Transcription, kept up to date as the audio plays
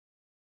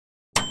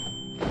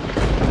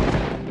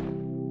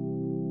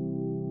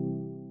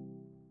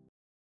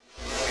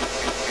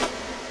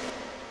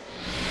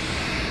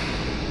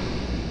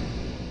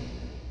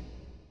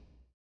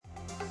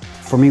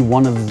For me,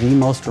 one of the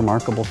most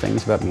remarkable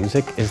things about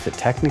music is that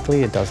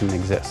technically it doesn't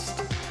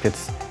exist.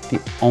 It's the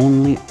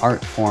only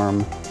art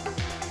form,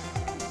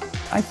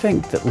 I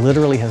think, that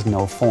literally has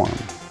no form.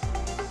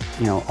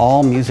 You know,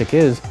 all music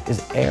is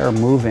air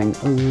moving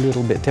a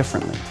little bit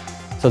differently.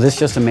 So this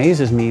just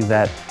amazes me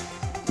that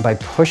by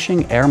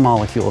pushing air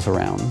molecules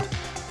around,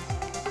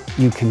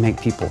 you can make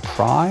people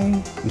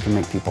cry, you can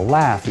make people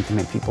laugh, you can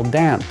make people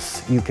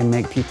dance, you can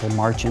make people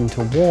march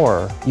into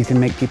war, you can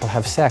make people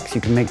have sex,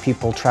 you can make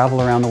people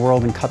travel around the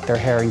world and cut their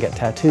hair and get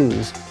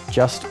tattoos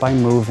just by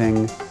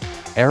moving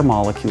air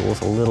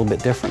molecules a little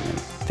bit differently.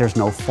 There's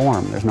no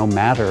form, there's no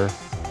matter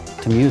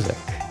to music.